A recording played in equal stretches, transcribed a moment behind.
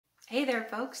Hey there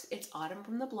folks, it's Autumn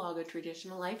from the blog of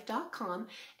traditionallife.com,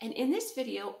 and in this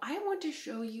video I want to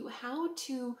show you how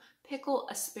to pickle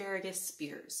asparagus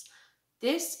spears.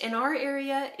 This in our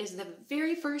area is the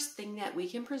very first thing that we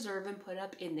can preserve and put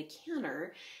up in the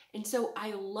canner, and so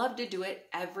I love to do it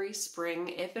every spring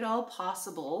if at all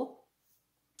possible.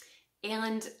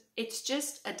 And it's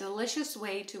just a delicious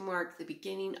way to mark the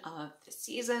beginning of the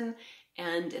season,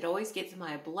 and it always gets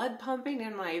my blood pumping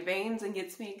in my veins and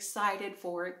gets me excited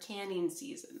for canning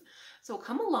season. So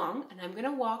come along and I'm going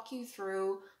to walk you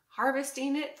through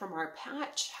harvesting it from our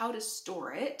patch, how to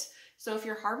store it. So if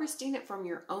you're harvesting it from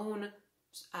your own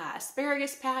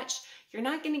asparagus patch, you're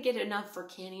not going to get enough for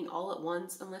canning all at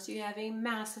once unless you have a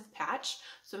massive patch.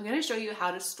 So I'm going to show you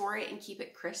how to store it and keep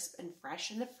it crisp and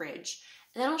fresh in the fridge.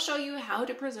 And then I'll show you how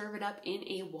to preserve it up in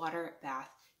a water bath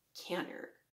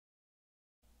canner.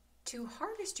 To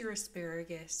harvest your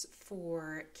asparagus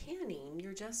for canning,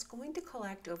 you're just going to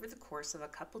collect over the course of a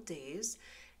couple days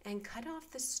and cut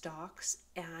off the stalks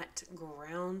at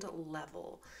ground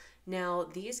level. Now,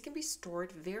 these can be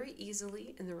stored very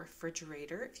easily in the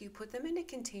refrigerator if you put them in a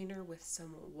container with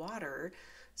some water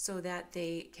so that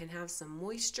they can have some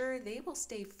moisture. They will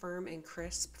stay firm and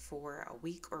crisp for a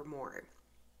week or more.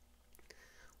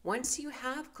 Once you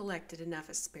have collected enough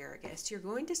asparagus, you're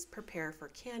going to prepare for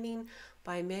canning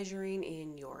by measuring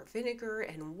in your vinegar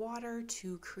and water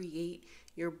to create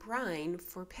your brine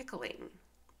for pickling.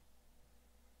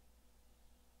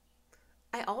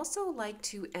 I also like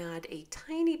to add a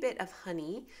tiny bit of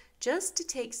honey just to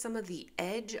take some of the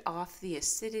edge off the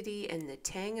acidity and the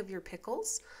tang of your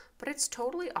pickles, but it's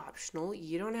totally optional.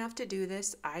 You don't have to do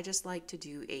this. I just like to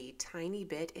do a tiny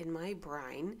bit in my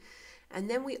brine. And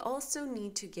then we also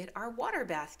need to get our water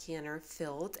bath canner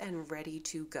filled and ready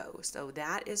to go. So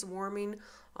that is warming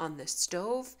on the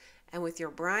stove, and with your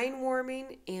brine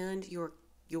warming and your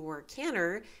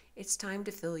canner, it's time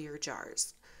to fill your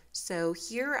jars. So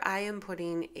here I am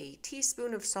putting a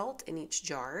teaspoon of salt in each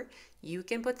jar. You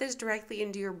can put this directly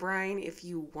into your brine if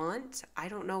you want. I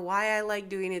don't know why I like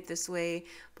doing it this way,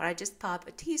 but I just pop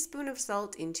a teaspoon of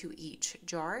salt into each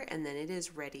jar and then it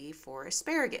is ready for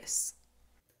asparagus.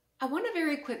 I want to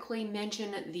very quickly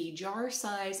mention the jar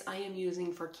size I am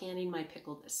using for canning my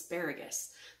pickled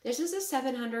asparagus. This is a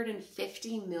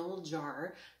 750 ml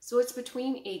jar, so it's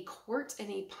between a quart and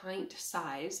a pint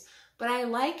size, but I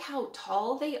like how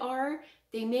tall they are.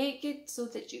 They make it so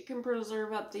that you can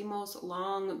preserve up the most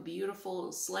long,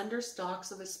 beautiful, slender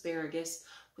stalks of asparagus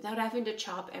without having to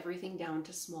chop everything down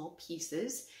to small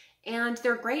pieces. And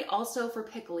they're great also for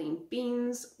pickling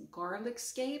beans, garlic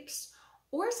scapes,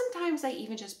 or sometimes I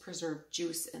even just preserve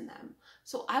juice in them.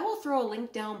 So I will throw a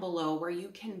link down below where you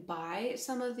can buy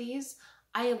some of these.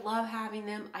 I love having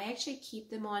them. I actually keep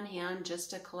them on hand,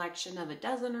 just a collection of a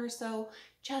dozen or so,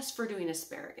 just for doing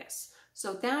asparagus.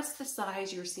 So that's the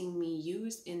size you're seeing me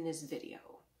use in this video.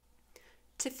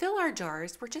 To fill our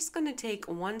jars, we're just going to take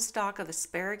one stalk of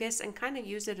asparagus and kind of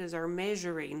use it as our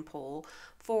measuring pole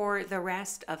for the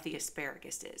rest of the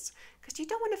asparaguses. Because you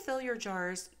don't want to fill your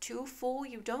jars too full.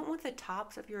 You don't want the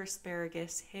tops of your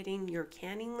asparagus hitting your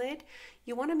canning lid.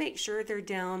 You want to make sure they're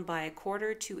down by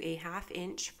 1/4 to a 1/2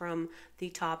 inch from the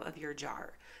top of your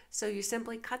jar. So you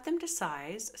simply cut them to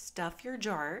size, stuff your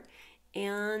jar,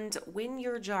 and when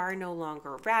your jar no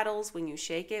longer rattles, when you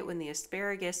shake it, when the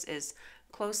asparagus is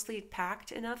closely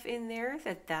packed enough in there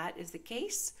that is the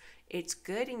case, it's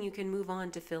good and you can move on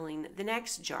to filling the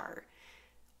next jar.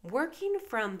 Working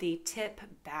from the tip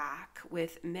back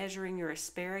with measuring your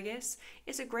asparagus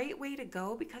is a great way to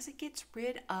go because it gets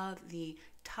rid of the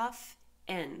tough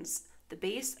ends. The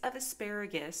base of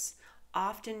asparagus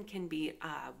often can be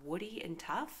woody and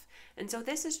tough, and so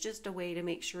this is just a way to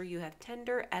make sure you have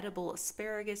tender, edible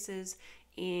asparaguses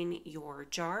in your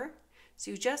jar. So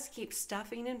you just keep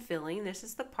stuffing and filling. This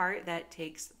is the part that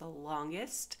takes the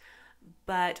longest,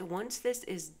 but once this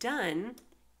is done,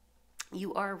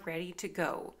 you are ready to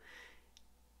go.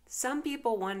 Some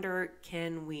people wonder,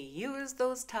 can we use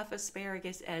those tough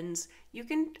asparagus ends? You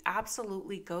can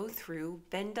absolutely go through,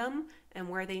 bend them, and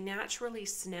where they naturally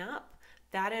snap,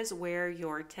 that is where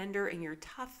your tender and your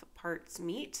tough parts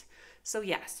meet. So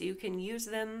yes, you can use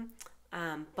them,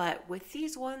 but with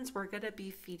these ones, we're going to be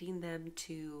feeding them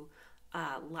to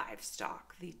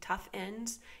livestock. The tough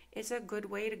ends is a good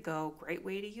way to go, great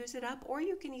way to use it up, or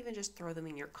you can even just throw them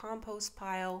in your compost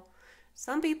pile.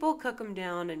 Some people cook them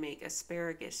down and make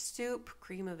asparagus soup,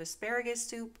 cream of asparagus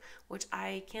soup, which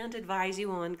I can't advise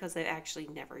you on because I've actually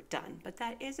never done, but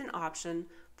that is an option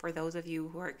for those of you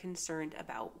who are concerned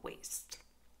about waste.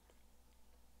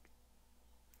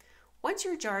 Once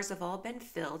your jars have all been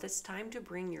filled, it's time to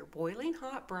bring your boiling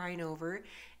hot brine over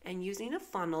And using a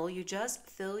funnel, you just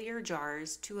fill your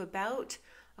jars to about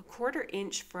a 1/4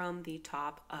 inch from the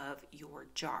top of your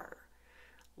jar.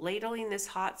 Ladling this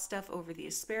hot stuff over the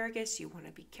asparagus, you want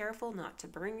to be careful not to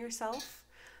burn yourself.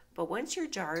 But once your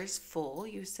jar is full,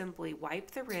 you simply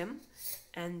wipe the rim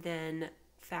and then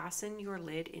fasten your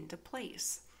lid into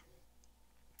place.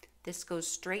 This goes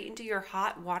straight into your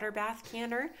hot water bath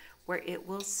canner where it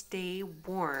will stay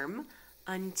warm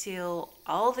until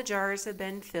all the jars have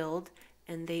been filled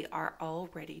and they are all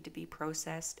ready to be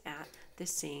processed at the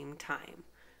same time.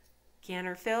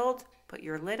 Canner filled, put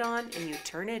your lid on, and you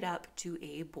turn it up to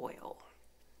a boil.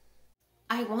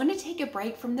 I want to take a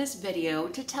break from this video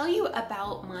to tell you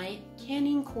about my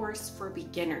canning course for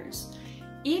beginners.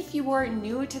 If you are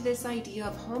new to this idea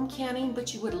of home canning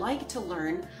but you would like to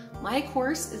learn, my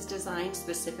course is designed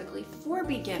specifically for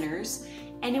beginners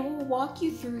and it will walk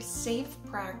you through safe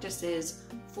practices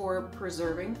for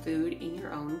preserving food in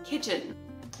your own kitchen.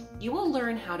 You will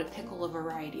learn how to pickle a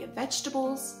variety of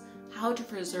vegetables, how to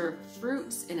preserve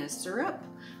fruits in a syrup.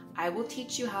 I will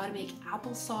teach you how to make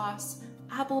applesauce,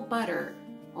 apple butter,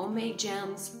 homemade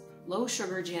jams, low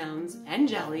sugar jams, and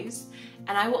jellies.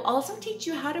 And I will also teach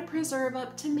you how to preserve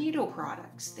up tomato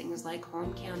products, things like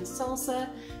home canned salsa,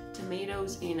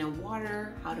 tomatoes in a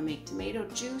water, how to make tomato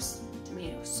juice,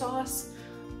 tomato sauce.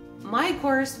 My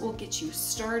course will get you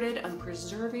started on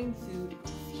preserving food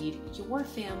to feed your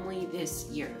family this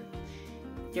year.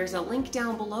 There's a link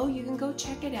down below. You can go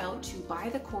check it out to buy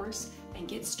the course and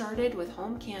get started with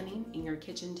home canning in your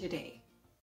kitchen today.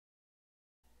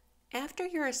 After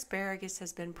your asparagus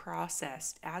has been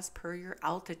processed as per your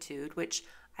altitude, which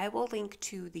I will link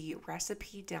to the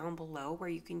recipe down below where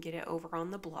you can get it over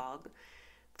on the blog.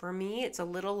 For me, it's a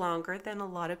little longer than a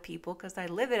lot of people because I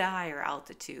live at a higher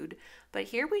altitude. But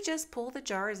here we just pull the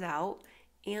jars out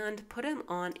and put them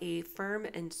on a firm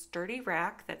and sturdy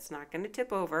rack that's not going to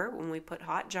tip over when we put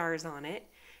hot jars on it.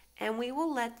 And we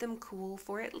will let them cool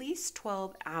for at least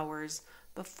 12 hours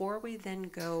before we then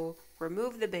go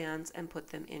remove the bands and put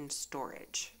them in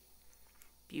storage.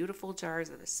 Beautiful jars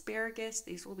of asparagus.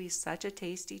 These will be such a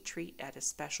tasty treat at a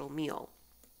special meal.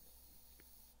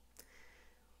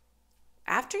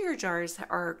 After your jars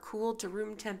are cooled to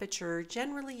room temperature,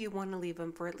 generally you want to leave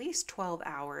them for at least 12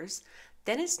 hours.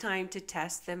 Then it's time to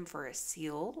test them for a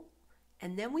seal,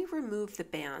 and then we remove the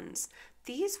bands.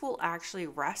 These will actually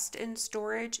rust in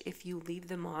storage if you leave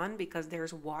them on because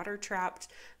there's water trapped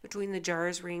between the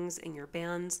jar's rings and your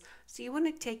bands. So you want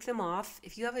to take them off.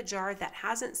 If you have a jar that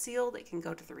hasn't sealed, it can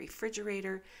go to the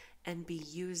refrigerator and be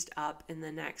used up in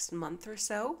the next month or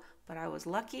so. But I was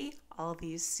lucky, all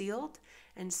these sealed.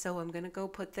 And so I'm going to go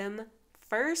put them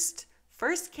first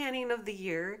canning of the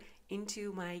year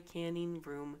into my canning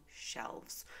room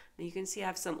shelves. Now you can see I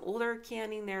have some older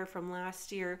canning there from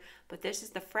last year, but this is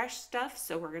the fresh stuff,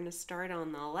 so we're going to start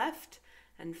on the left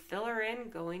and fill her in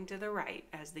going to the right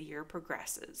as the year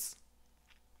progresses.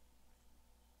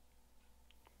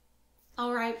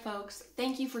 All right, folks,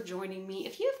 thank you for joining me.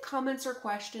 If you have comments or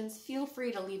questions, feel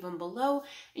free to leave them below,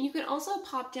 and you can also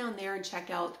pop down there and check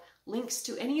out links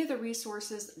to any of the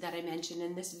resources that I mentioned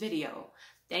in this video.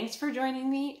 Thanks for joining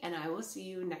me, and I will see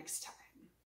you next time.